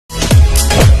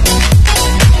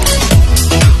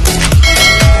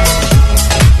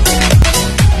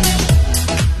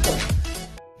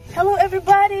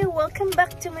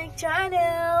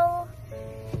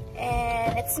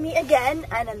It's me again,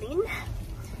 Analyn.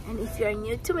 And if you're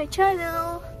new to my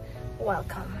channel,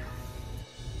 welcome.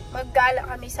 Maggala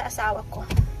kami sa asawa ko.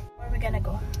 Where are we gonna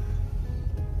go?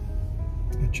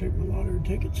 I checked my lottery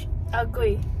tickets.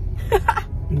 Agoy.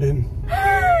 and then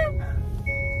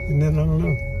I don't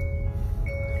know.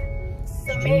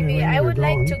 So maybe I would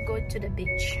like to go to the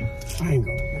beach. I ain't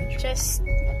going to the beach. Just,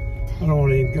 I don't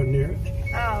want to even go near it.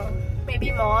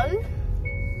 maybe mall?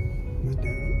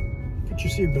 Put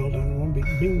your seatbelt on. It won't be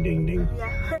ding, ding, ding.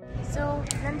 Yeah. So,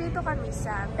 nandito kami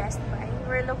sa Best Buy.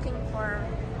 We're looking for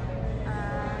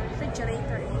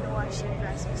refrigerator and washing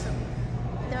dresser. So,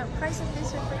 the price of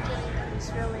this refrigerator is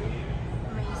really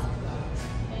amazing.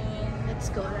 And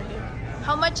let's go right here.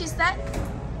 How much is that?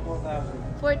 4,000.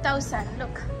 4,000.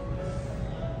 Look.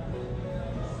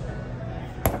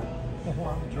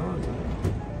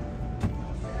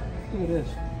 Look at this.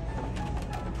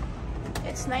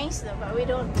 It's nice though, but we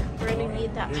don't really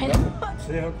need that kind of.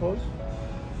 See how close?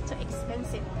 So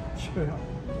expensive. Sure.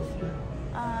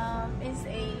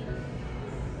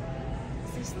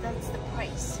 That's the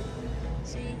price.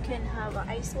 So you can have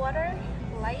ice water,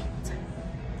 light,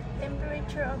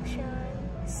 temperature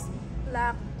options,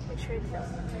 black, which are the.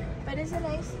 But it's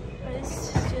nice. But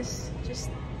it's just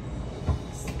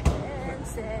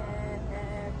expensive.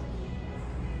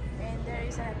 And there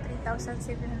is a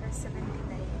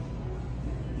 3,779.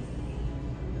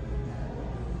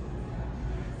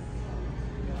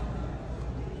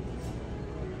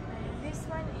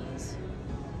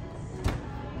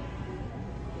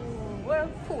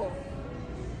 Whirlpool.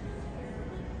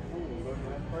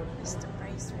 That's the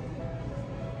price right here.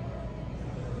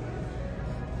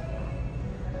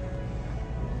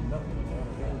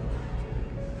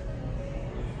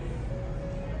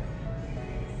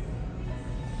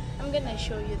 I'm gonna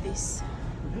show you this.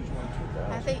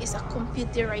 I think it's a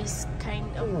computerized kind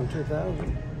of.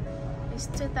 2,000. It's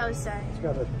 2,000. It's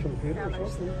got a computer or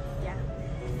something. Yeah.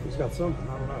 It's got something.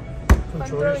 I don't know.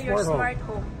 Control your smart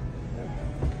home.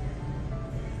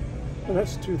 And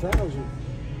that's 2,000.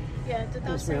 Yeah,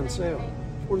 2,000. Must be on sale.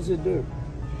 What does it do?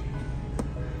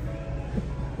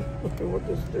 Okay, what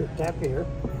does it do? Tap here.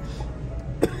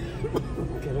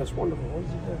 Okay, that's wonderful. What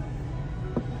does it do?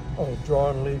 Oh, draw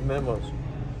and leave memos.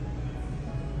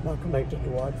 Not connected to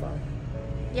Wi-Fi.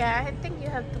 Yeah, I think you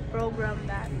have to program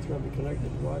that. It's going to be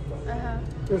connected to Wi-Fi.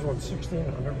 There's one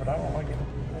 1,600, but I don't like it.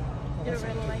 You don't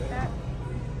really like that?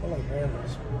 I like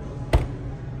handles.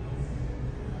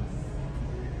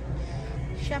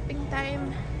 Shopping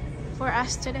time for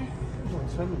us today. There's one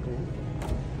 17.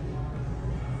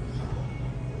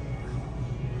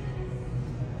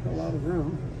 A lot of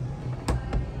room.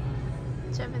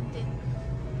 1,700.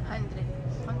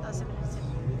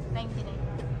 1,799.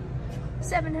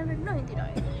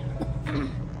 799.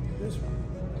 This one.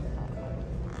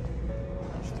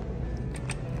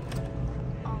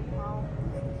 Oh wow.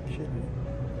 Should be.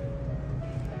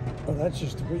 Oh, that's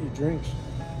just to put your drinks.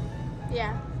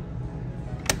 Yeah.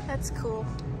 That's cool.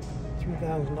 $3,000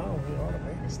 it ought to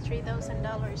be. It's $3,000.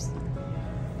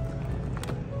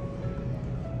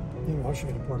 You know, I should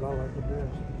have put all like the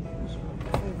dress. There's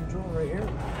a drawer right here.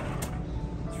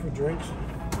 It's for drinks.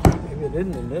 Maybe it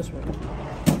isn't in this one.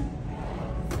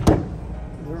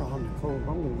 They're on the cold. I'm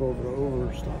going to go over the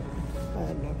over stuff. I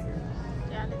had enough here.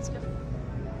 Yeah, let's go.